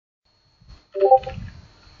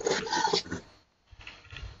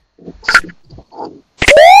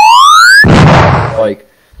Like,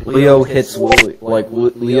 Leo hits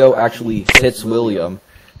Leo actually hits Liam,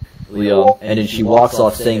 and then she walks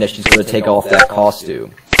off saying that she's gonna take off that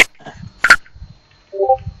costume.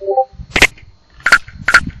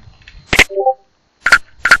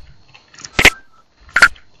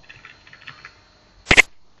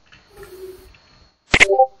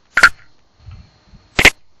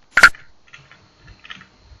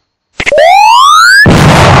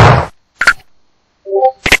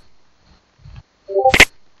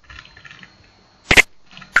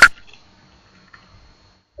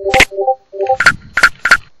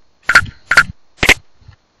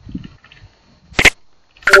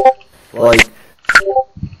 Like,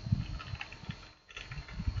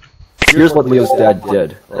 here's what Leo's dad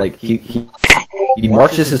did. Like, he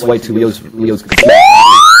marches his way to Leo's computer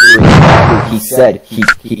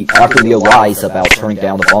after Leo lies about turning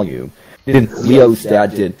down the volume. Then Leo's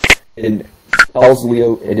dad did, and tells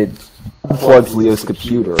Leo, and it unplugs Leo's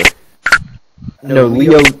computer. No,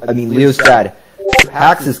 Leo's dad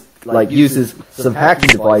hacks his, uses some hacking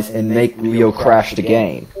device and make Leo crash the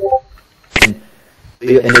game.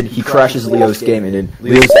 And then he crashes Leo's game, and then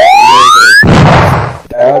Leo's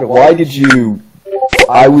Dad, why did you?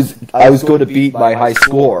 I was going to beat my high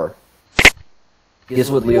score. Guess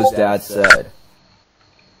what Leo's dad said?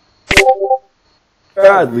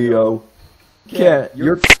 Bad, Leo. Can't.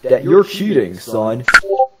 You're cheating, son.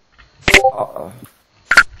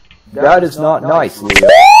 That is not nice, Leo.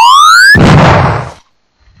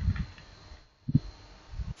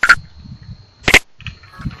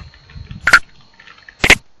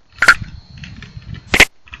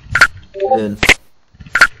 Then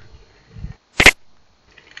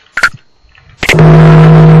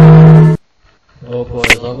oh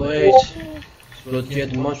boy, wait. We'll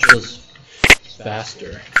get much less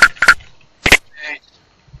faster.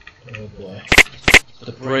 Oh boy.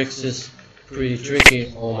 The brakes is pretty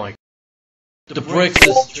tricky. Oh my. The brakes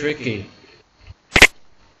is tricky.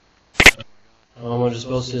 How am I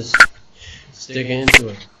supposed to stick into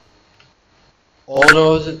it? Oh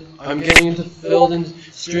no, I'm getting into filled in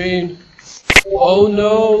stream. Oh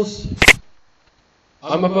no!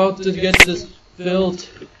 I'm about to get this filled.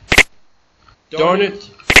 Darn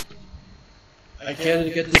it! I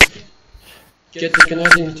can't get the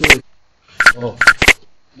connection to it. Oh,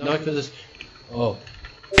 not for this. Oh,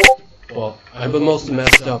 well, I'm most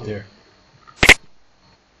messed up here.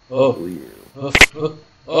 Oh,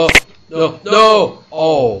 no, no!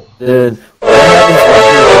 Oh. Then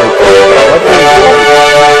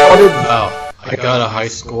wow, I got a high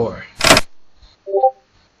score.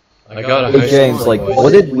 I got a high James, score.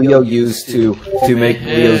 What did Leo use to make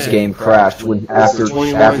Leo's game crash after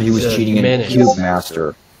he was cheating in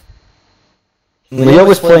Cubemaster? When Leo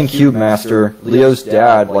was playing Cubemaster, Leo's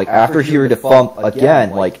dad, after hearing the thump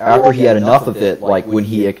again, after he had enough of it,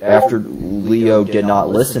 after Leo did not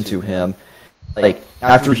listen to him,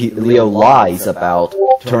 after Leo lies about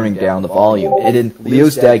turning down the volume, and then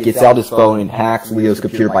Leo's dad gets out his phone and hacks Leo's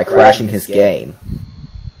computer by crashing his game.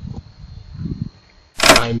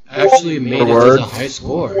 I actually made it as a high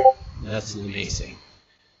score. That's amazing.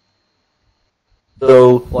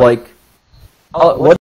 So, what